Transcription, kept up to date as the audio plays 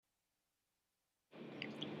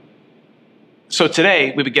So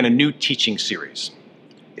today we begin a new teaching series.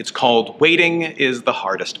 It's called Waiting is the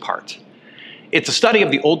Hardest Part. It's a study of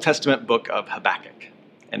the Old Testament book of Habakkuk.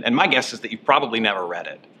 And my guess is that you've probably never read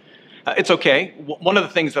it. It's okay. One of the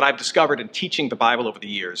things that I've discovered in teaching the Bible over the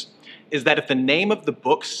years is that if the name of the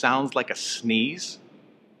book sounds like a sneeze,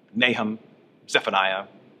 Nahum, Zephaniah,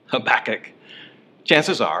 Habakkuk,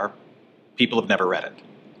 chances are people have never read it.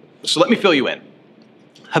 So let me fill you in.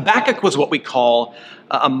 Habakkuk was what we call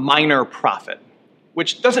a minor prophet,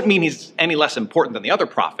 which doesn't mean he's any less important than the other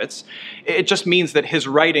prophets. It just means that his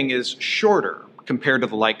writing is shorter compared to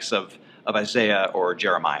the likes of Isaiah or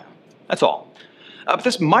Jeremiah. That's all. But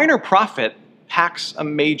this minor prophet packs a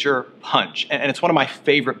major punch, and it's one of my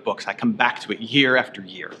favorite books. I come back to it year after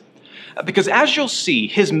year. Because as you'll see,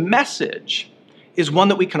 his message is one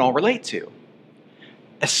that we can all relate to,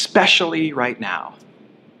 especially right now.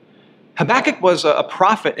 Habakkuk was a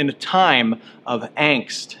prophet in a time of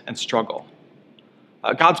angst and struggle.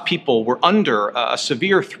 God's people were under a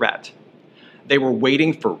severe threat. They were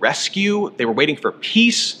waiting for rescue, they were waiting for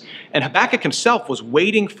peace, and Habakkuk himself was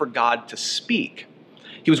waiting for God to speak.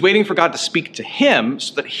 He was waiting for God to speak to him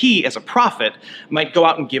so that he, as a prophet, might go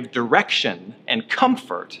out and give direction and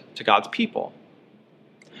comfort to God's people.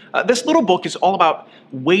 This little book is all about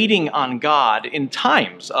waiting on God in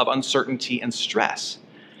times of uncertainty and stress,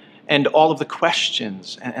 and all of the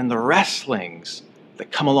questions and the wrestlings that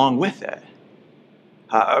come along with it.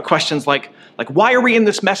 Questions like, why are we in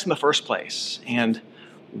this mess in the first place? And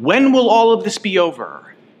when will all of this be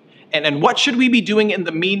over? And what should we be doing in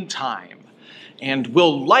the meantime? And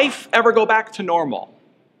will life ever go back to normal?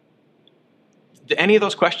 Do any of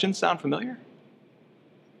those questions sound familiar?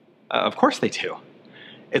 Of course they do.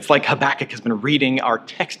 It's like Habakkuk has been reading our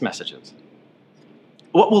text messages.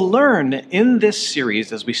 What we'll learn in this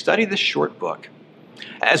series as we study this short book,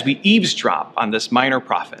 as we eavesdrop on this minor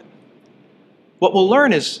prophet, what we'll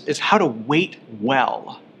learn is how to wait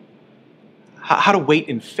well, how to wait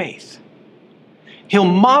in faith. He'll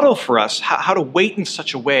model for us how to wait in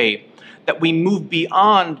such a way that we move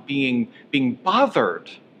beyond being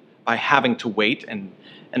bothered by having to wait and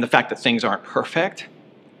the fact that things aren't perfect,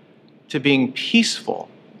 to being peaceful,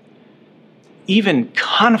 even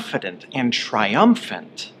confident and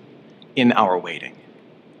triumphant in our waiting.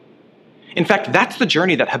 In fact, that's the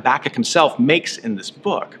journey that Habakkuk himself makes in this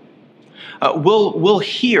book. We'll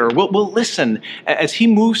listen as he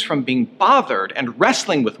moves from being bothered and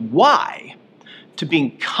wrestling with why to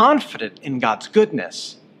being confident in God's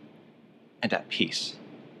goodness and at peace.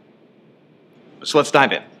 So let's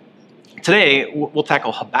dive in. Today, we'll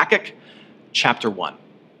tackle Habakkuk chapter 1.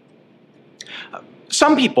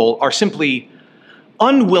 Some people are simply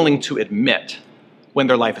unwilling to admit when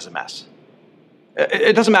their life is a mess.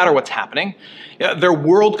 It doesn't matter what's happening. Their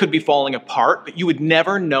world could be falling apart, but you would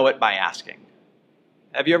never know it by asking.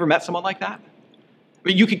 Have you ever met someone like that? I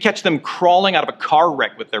mean, you could catch them crawling out of a car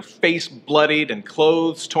wreck with their face bloodied and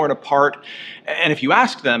clothes torn apart. And if you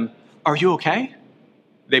ask them, "Are you okay?"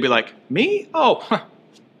 they'd be like, "Me? Oh,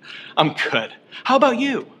 I'm good. How about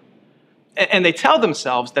you?" And they tell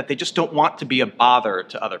themselves that they just don't want to be a bother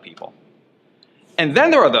to other people. And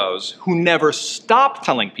then there are those who never stop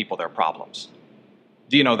telling people their problems.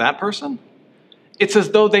 Do you know that person? It's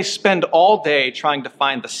as though they spend all day trying to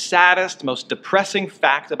find the saddest, most depressing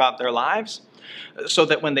fact about their lives, so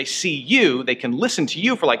that when they see you, they can listen to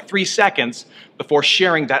you for like 3 seconds before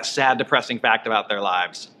sharing that sad, depressing fact about their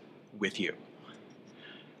lives with you.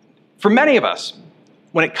 For many of us,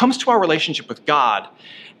 when it comes to our relationship with God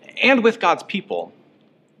and with God's people,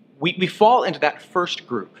 we fall into that first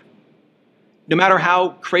group. No matter how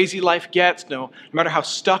crazy life gets, no matter how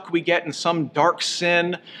stuck we get in some dark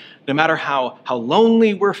sin, no matter how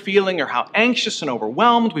lonely we're feeling or how anxious and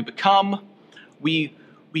overwhelmed we become, we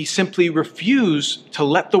simply refuse to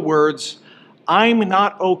let the words, "I'm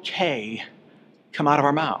not okay," come out of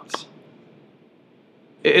our mouths.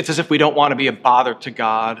 It's as if we don't want to be a bother to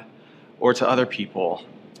God or to other people.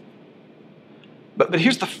 But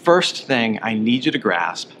here's the first thing I need you to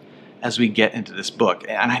grasp as we get into this book.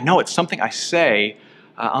 And I know it's something I say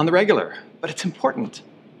on the regular, but it's important.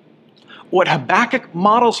 What Habakkuk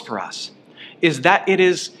models for us is that it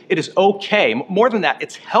is okay. More than that,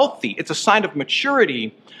 it's healthy. It's a sign of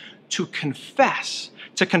maturity to confess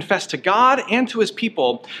to God and to his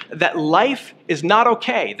people that life is not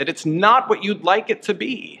okay, that it's not what you'd like it to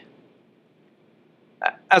be.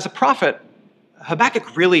 As a prophet,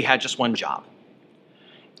 Habakkuk really had just one job.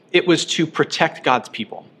 It was to protect God's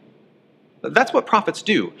people. That's what prophets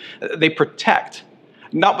do. They protect,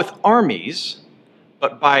 not with armies,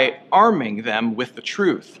 but by arming them with the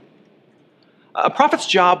truth. A prophet's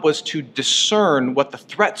job was to discern what the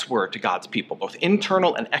threats were to God's people, both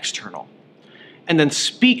internal and external, and then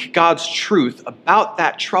speak God's truth about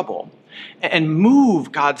that trouble and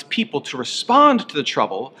move God's people to respond to the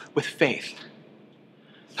trouble with faith.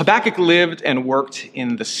 Habakkuk lived and worked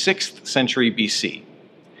in the 6th century BC,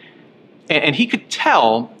 and he could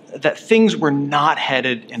tell that things were not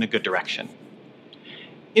headed in a good direction.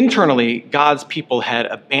 Internally, God's people had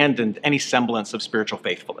abandoned any semblance of spiritual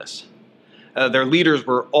faithfulness. Their leaders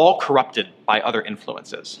were all corrupted by other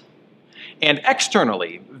influences. And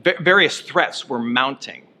externally, various threats were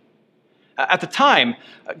mounting. At the time,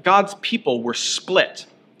 God's people were split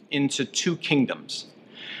into 2 kingdoms.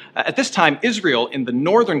 At this time, Israel in the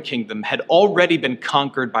northern kingdom had already been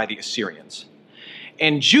conquered by the Assyrians.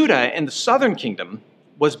 And Judah in the southern kingdom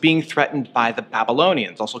was being threatened by the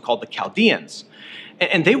Babylonians, also called the Chaldeans.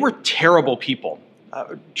 And they were terrible people,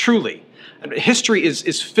 truly. History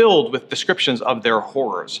is filled with descriptions of their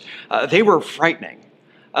horrors. They were frightening.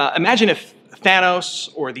 Imagine if Thanos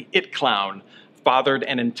or the It Clown fathered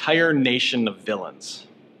an entire nation of villains.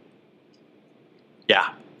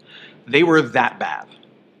 Yeah, they were that bad.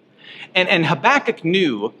 And Habakkuk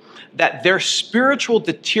knew that their spiritual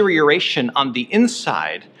deterioration on the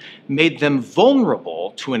inside made them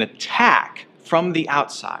vulnerable to an attack from the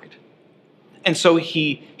outside. And so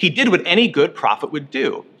he did what any good prophet would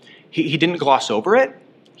do. He didn't gloss over it.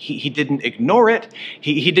 He didn't ignore it.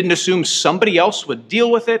 He didn't assume somebody else would deal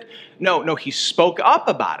with it. No, he spoke up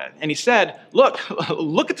about it. And he said, look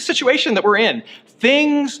at the situation that we're in.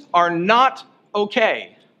 Things are not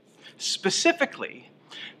okay. Specifically,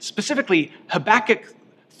 Habakkuk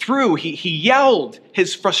he yelled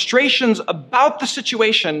his frustrations about the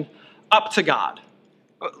situation up to God.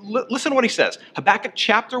 Listen to what he says. Habakkuk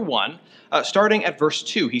chapter 1, starting at verse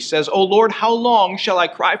 2, he says, "O Lord, how long shall I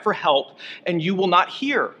cry for help, and you will not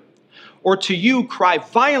hear? Or to you cry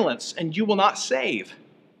violence, and you will not save?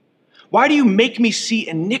 Why do you make me see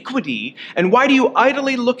iniquity, and why do you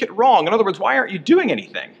idly look at wrong?" In other words, why aren't you doing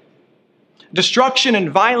anything? "Destruction and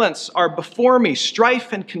violence are before me.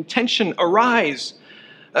 Strife and contention arise.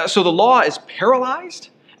 So the law is paralyzed,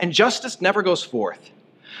 and justice never goes forth.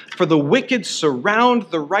 For the wicked surround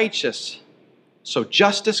the righteous, so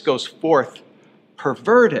justice goes forth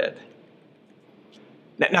perverted."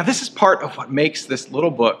 Now, this is part of what makes this little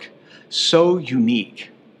book so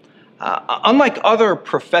unique. Unlike other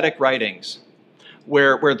prophetic writings,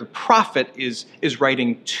 where the prophet is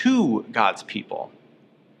writing to God's people,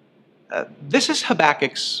 this is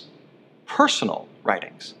Habakkuk's personal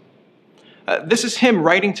writings. This is him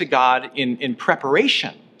writing to God in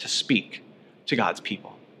preparation to speak to God's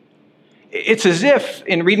people. It's as if,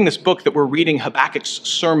 in reading this book, that we're reading Habakkuk's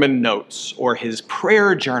sermon notes or his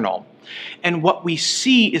prayer journal. And what we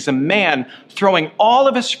see is a man throwing all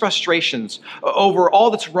of his frustrations over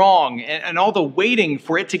all that's wrong and all the waiting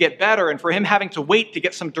for it to get better and for him having to wait to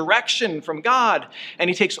get some direction from God. And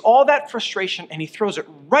he takes all that frustration and he throws it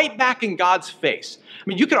right back in God's face. I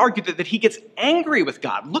mean, you could argue that he gets angry with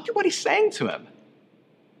God. Look at what he's saying to him.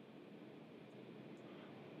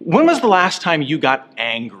 When was the last time you got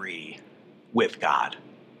angry with God?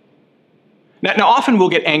 Now, often we'll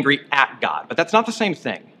get angry at God, but that's not the same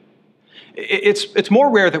thing. It's more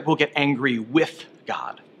rare that we'll get angry with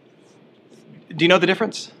God. Do you know the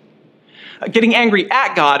difference? Getting angry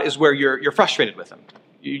at God is where you're frustrated with him.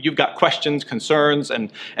 You've got questions, concerns,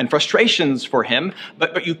 and frustrations for him,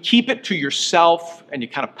 but you keep it to yourself and you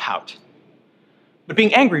kind of pout. But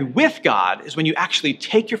being angry with God is when you actually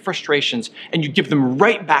take your frustrations and you give them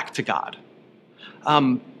right back to God.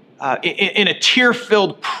 In a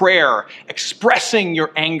tear-filled prayer, expressing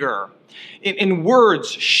your anger. In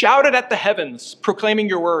words shouted at the heavens, proclaiming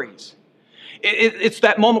your worries. It's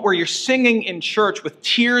that moment where you're singing in church with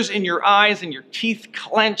tears in your eyes and your teeth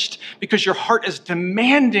clenched because your heart is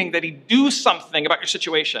demanding that he do something about your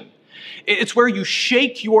situation. It's where you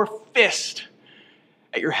shake your fist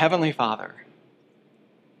at your heavenly Father.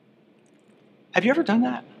 Have you ever done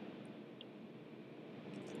that?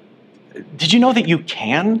 Did you know that you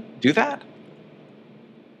can do that?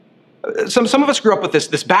 Some of us grew up with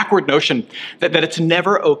this backward notion that it's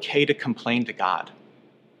never okay to complain to God.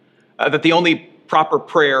 That the only proper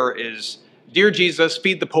prayer is, "Dear Jesus,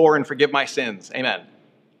 feed the poor and forgive my sins. Amen."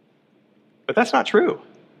 But that's not true.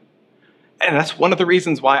 And that's one of the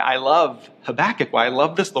reasons why I love Habakkuk, why I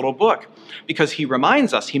love this little book. Because he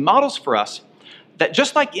reminds us, he models for us, that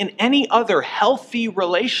just like in any other healthy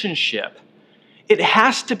relationship, it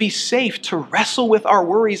has to be safe to wrestle with our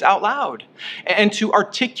worries out loud and to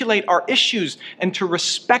articulate our issues and to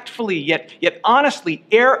respectfully yet honestly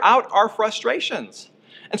air out our frustrations.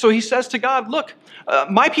 And so he says to God, "Look,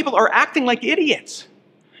 My people are acting like idiots.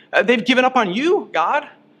 They've given up on you, God,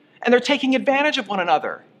 and they're taking advantage of one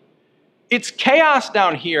another. It's chaos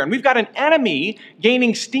down here, and we've got an enemy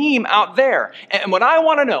gaining steam out there. And what I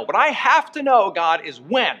want to know, what I have to know, God, is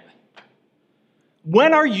when.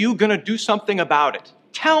 When are you going to do something about it?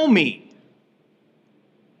 Tell me.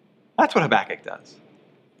 That's what Habakkuk does.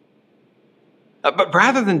 But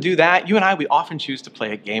rather than do that, you and I, we often choose to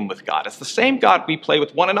play a game with God. It's the same God we play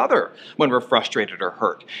with one another when we're frustrated or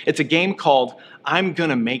hurt. It's a game called, I'm going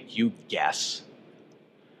to make you guess.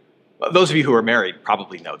 Those of you who are married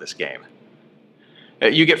probably know this game.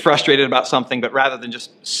 You get frustrated about something, but rather than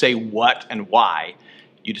just say what and why,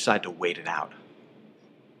 you decide to wait it out.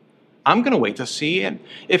 I'm going to wait to see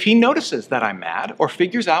if he notices that I'm mad or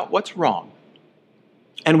figures out what's wrong.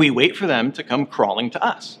 And we wait for them to come crawling to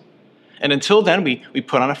us. And until then, we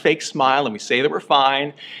put on a fake smile and we say that we're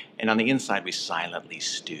fine, and on the inside, we silently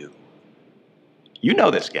stew. You know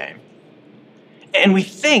this game. And we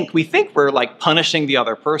think we're like punishing the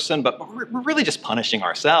other person, but we're really just punishing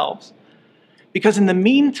ourselves. Because in the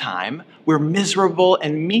meantime, we're miserable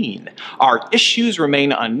and mean. Our issues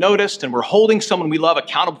remain unnoticed, and we're holding someone we love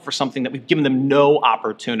accountable for something that we've given them no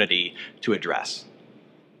opportunity to address.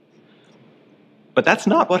 But that's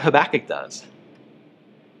not what Habakkuk does.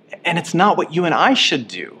 And it's not what you and I should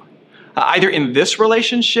do, either in this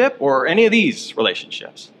relationship or any of these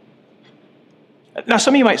relationships. Now,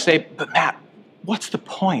 some of you might say, but Matt, what's the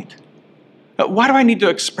point? Why do I need to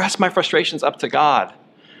express my frustrations up to God?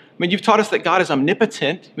 I mean, you've taught us that God is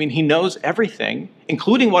omnipotent. I mean, he knows everything,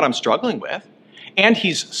 including what I'm struggling with. And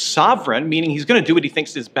he's sovereign, meaning he's going to do what he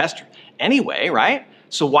thinks is best anyway, right?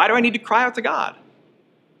 So why do I need to cry out to God?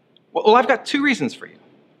 Well, I've got two reasons for you.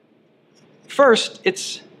 First,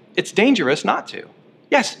 it's dangerous not to.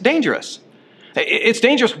 Yes, dangerous. It's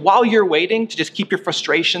dangerous while you're waiting to just keep your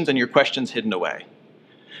frustrations and your questions hidden away.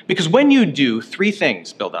 Because when you do, three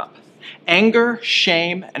things build up: anger,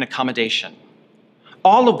 shame, and accommodation,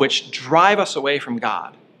 all of which drive us away from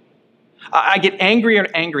God. I get angrier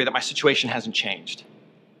and angrier that my situation hasn't changed.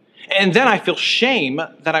 And then I feel shame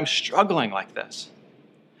that I'm struggling like this.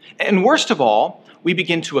 And worst of all, we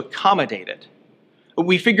begin to accommodate it.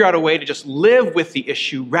 We figure out a way to just live with the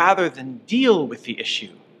issue rather than deal with the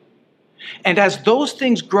issue. And as those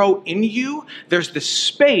things grow in you, there's this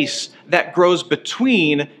space that grows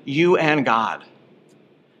between you and God.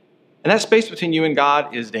 And that space between you and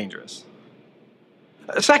God is dangerous.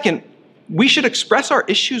 Second, we should express our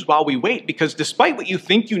issues while we wait, because despite what you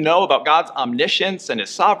think you know about God's omniscience and his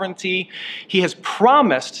sovereignty, he has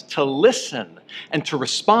promised to listen and to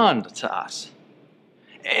respond to us.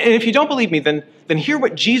 And if you don't believe me, then hear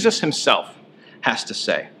what Jesus himself has to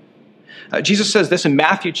say. Jesus says this in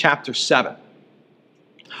Matthew chapter 7.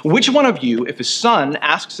 Which one of you, if his son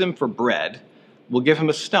asks him for bread, will give him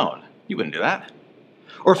a stone? You wouldn't do that.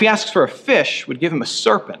 Or if he asks for a fish, would give him a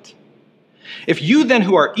serpent? If you then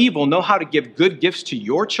who are evil know how to give good gifts to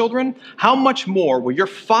your children, how much more will your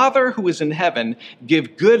Father who is in heaven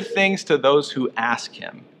give good things to those who ask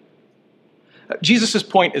him? Jesus'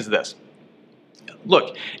 point is this.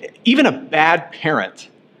 Look, even a bad parent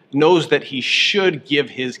knows that he should give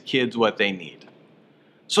his kids what they need.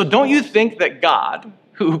 So don't you think that God,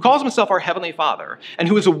 who calls himself our Heavenly Father, and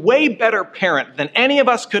who is a way better parent than any of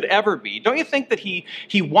us could ever be, don't you think that he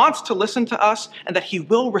wants to listen to us and that he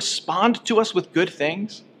will respond to us with good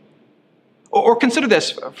things? Or consider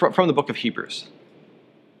this from the book of Hebrews.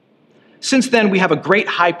 Since then we have a great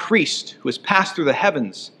high priest who has passed through the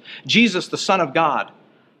heavens, Jesus, the Son of God.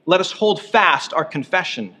 Let us hold fast our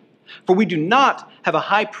confession. For we do not have a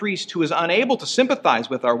high priest who is unable to sympathize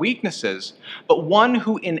with our weaknesses, but one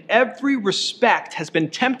who in every respect has been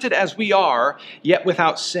tempted as we are, yet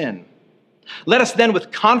without sin. Let us then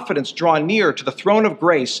with confidence draw near to the throne of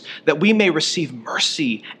grace, that we may receive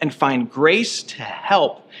mercy and find grace to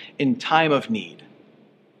help in time of need.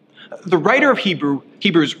 The writer of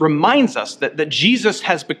Hebrews reminds us that Jesus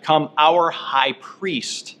has become our high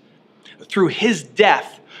priest. Through his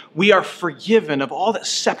death, we are forgiven of all that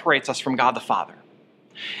separates us from God the Father.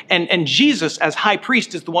 And Jesus, as high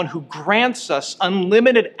priest, is the one who grants us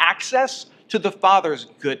unlimited access to the Father's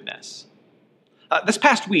goodness. This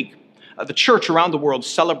past week, the church around the world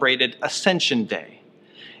celebrated Ascension Day.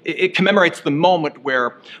 It commemorates the moment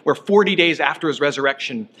where 40 days after his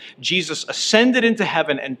resurrection, Jesus ascended into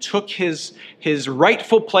heaven and took his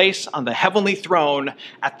rightful place on the heavenly throne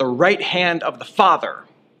at the right hand of the Father,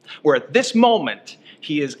 where at this moment,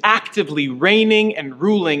 he is actively reigning and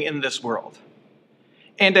ruling in this world.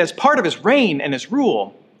 And as part of his reign and his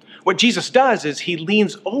rule, what Jesus does is he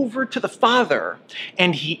leans over to the Father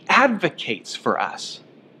and he advocates for us.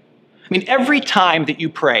 I mean, every time that you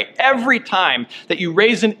pray, every time that you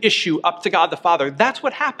raise an issue up to God the Father, that's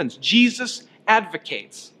what happens. Jesus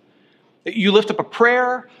advocates. You lift up a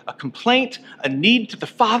prayer, a complaint, a need to the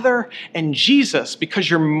Father, and Jesus, because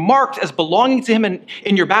you're marked as belonging to him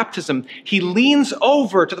in your baptism, he leans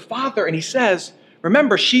over to the Father and he says,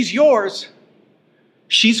 remember, she's yours.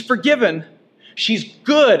 She's forgiven. She's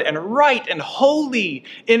good and right and holy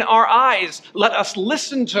in our eyes. Let us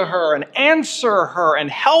listen to her and answer her and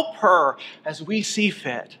help her as we see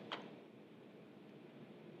fit.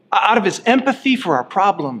 Out of his empathy for our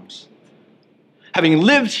problems, having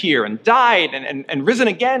lived here and died and risen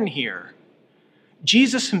again here,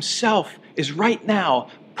 Jesus himself is right now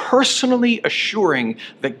personally assuring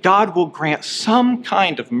that God will grant some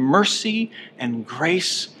kind of mercy and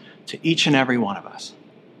grace to each and every one of us.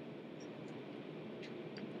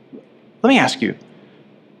 Let me ask you,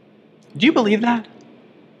 do you believe that?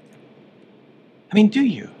 I mean, do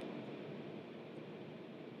you?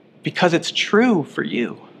 Because it's true for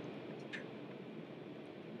you.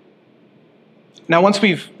 Now, once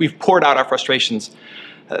we've poured out our frustrations,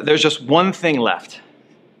 there's just one thing left.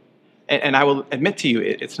 And I will admit to you,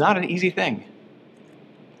 it's not an easy thing.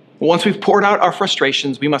 Once we've poured out our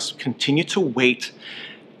frustrations, we must continue to wait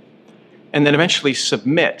and then eventually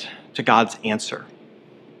submit to God's answer.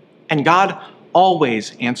 And God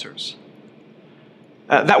always answers.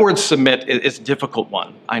 That word submit is a difficult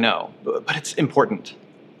one, I know, but it's important.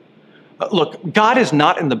 Look, God is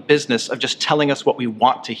not in the business of just telling us what we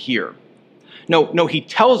want to hear. No, he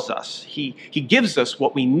tells us. He gives us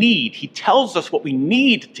what we need. He tells us what we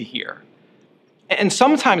need to hear. And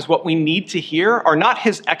sometimes what we need to hear are not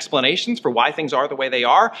his explanations for why things are the way they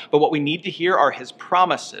are, but what we need to hear are his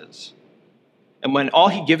promises. And when all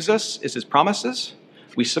he gives us is his promises,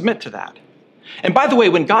 we submit to that. And by the way,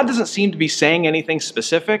 when God doesn't seem to be saying anything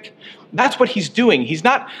specific, that's what he's doing. He's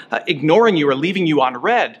not ignoring you or leaving you on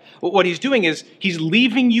red. What he's doing is he's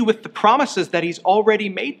leaving you with the promises that he's already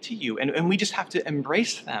made to you. And we just have to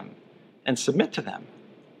embrace them and submit to them.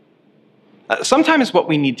 Sometimes what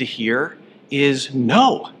we need to hear is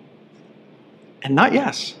no and not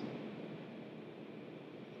yes.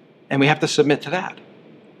 And we have to submit to that.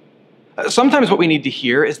 Sometimes what we need to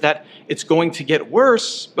hear is that it's going to get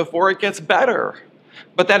worse before it gets better,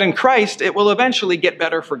 but that in Christ it will eventually get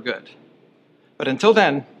better for good. But until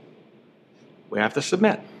then, we have to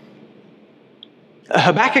submit.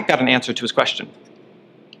 Habakkuk got an answer to his question.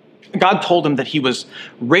 God told him that he was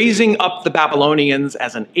raising up the Babylonians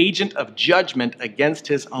as an agent of judgment against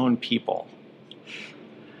his own people.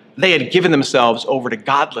 They had given themselves over to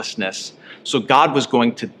godlessness, so God was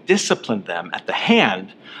going to discipline them at the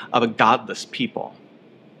hand of a godless people.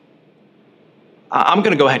 I'm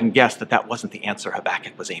going to go ahead and guess that that wasn't the answer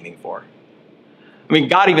Habakkuk was aiming for. I mean,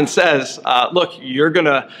 God even says, look, you're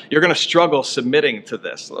gonna struggle submitting to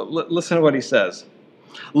this. Listen to what he says.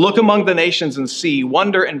 Look among the nations and see,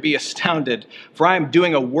 wonder and be astounded, for I am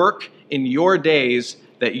doing a work in your days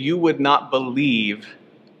that you would not believe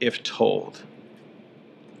if told.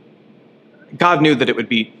 God knew that it would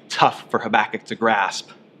be tough for Habakkuk to grasp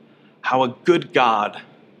how a good God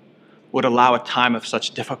would allow a time of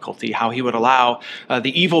such difficulty, how he would allow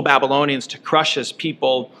the evil Babylonians to crush his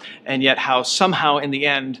people, and yet how somehow in the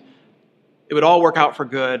end it would all work out for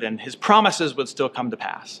good and his promises would still come to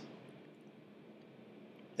pass.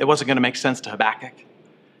 It wasn't going to make sense to Habakkuk.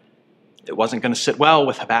 It wasn't going to sit well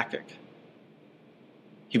with Habakkuk.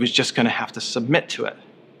 He was just going to have to submit to it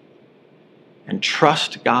and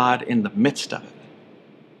trust God in the midst of it.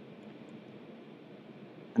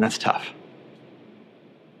 And that's tough.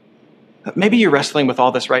 Maybe you're wrestling with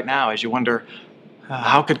all this right now as you wonder,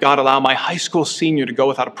 how could God allow my high school senior to go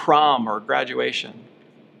without a prom or graduation?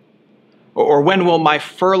 Or when will my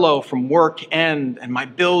furlough from work end and my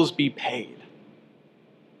bills be paid?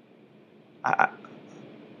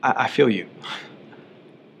 I feel you.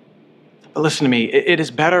 But listen to me, it is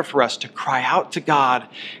better for us to cry out to God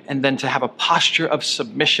and then to have a posture of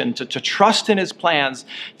submission, to trust in his plans,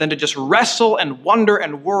 than to just wrestle and wonder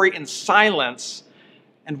and worry in silence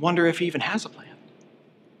and wonder if he even has a plan.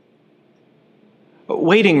 But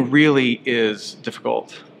waiting really is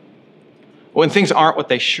difficult. When things aren't what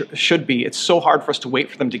they should be, it's so hard for us to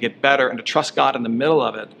wait for them to get better and to trust God in the middle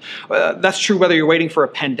of it. That's true whether you're waiting for a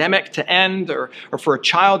pandemic to end or for a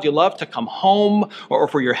child you love to come home or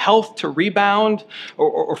for your health to rebound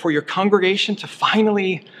or for your congregation to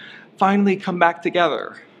finally come back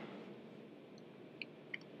together.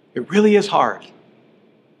 It really is hard.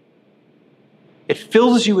 It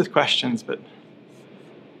fills you with questions, but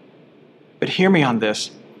hear me on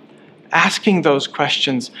this. Asking those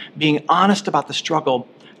questions, being honest about the struggle,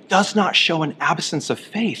 does not show an absence of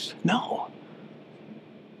faith. No.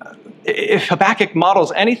 If Habakkuk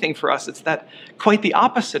models anything for us, it's that quite the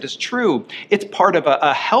opposite is true. It's part of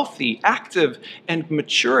a healthy, active, and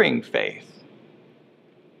maturing faith.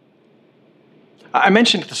 I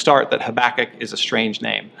mentioned at the start that Habakkuk is a strange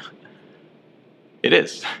name. It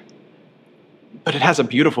is. But it has a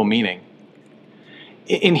beautiful meaning.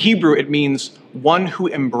 In Hebrew, it means one who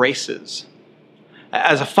embraces.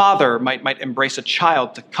 As a father might embrace a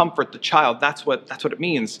child to comfort the child, that's what it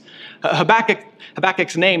means.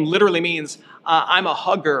 Habakkuk's name literally means, I'm a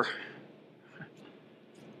hugger.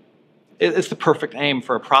 It's the perfect name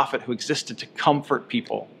for a prophet who existed to comfort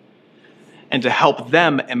people and to help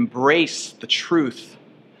them embrace the truth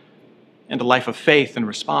and a life of faith and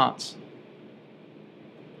response.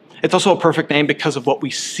 It's also a perfect name because of what we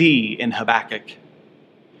see in Habakkuk.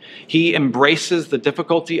 He embraces the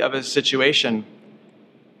difficulty of his situation.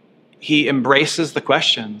 He embraces the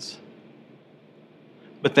questions,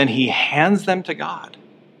 but then he hands them to God.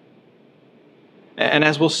 And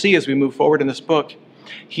as we'll see as we move forward in this book,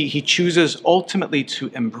 he chooses ultimately to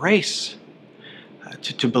embrace,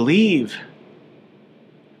 to believe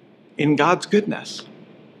in God's goodness.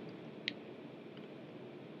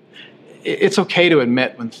 It's okay to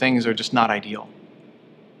admit when things are just not ideal.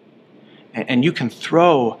 And you can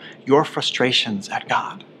throw your frustrations at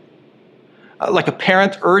God. Like a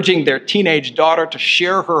parent urging their teenage daughter to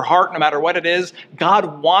share her heart no matter what it is,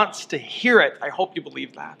 God wants to hear it. I hope you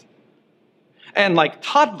believe that. And like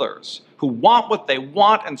toddlers who want what they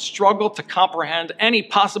want and struggle to comprehend any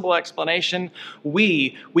possible explanation,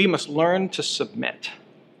 we must learn to submit.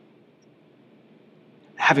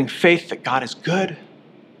 Having faith that God is good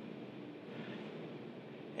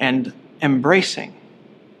and embracing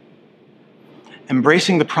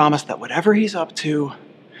the promise that whatever he's up to,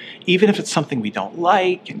 even if it's something we don't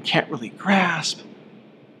like and can't really grasp,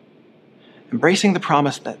 embracing the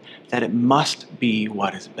promise that it must be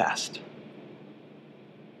what is best.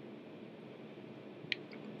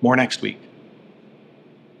 More next week.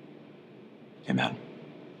 Amen.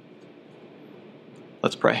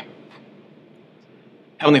 Let's pray.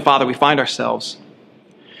 Heavenly Father, we find ourselves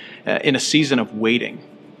in a season of waiting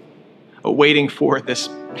for this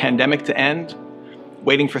pandemic to end,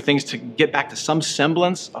 waiting for things to get back to some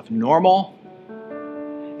semblance of normal.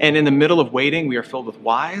 And in the middle of waiting, we are filled with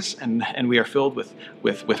whys and we are filled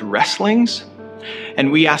with wrestlings.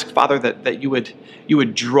 And we ask, Father, that you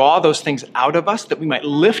would draw those things out of us, that we might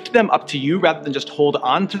lift them up to you rather than just hold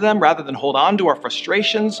on to them, rather than hold on to our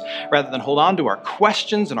frustrations, rather than hold on to our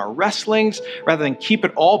questions and our wrestlings, rather than keep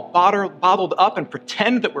it all bottled up and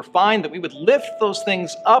pretend that we're fine, that we would lift those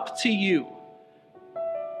things up to you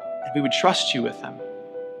and we would trust you with them.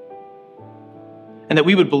 And that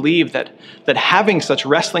we would believe that having such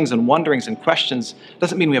wrestlings and wonderings and questions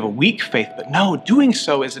doesn't mean we have a weak faith, but no, doing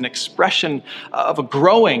so is an expression of a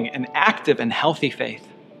growing and active and healthy faith.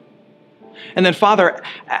 And then, Father,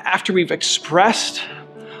 after we've expressed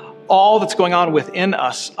all that's going on within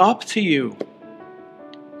us up to you,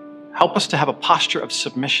 help us to have a posture of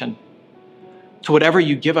submission to whatever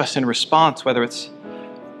you give us in response, whether it's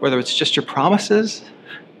just your promises,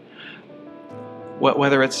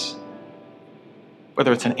 whether it's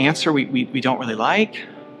an answer we don't really like,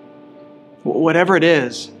 whatever it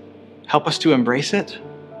is, help us to embrace it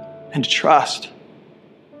and to trust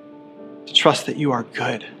that you are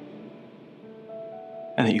good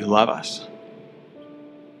and that you love us.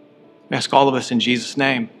 We ask all of this in Jesus'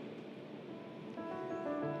 name.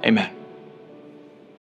 Amen.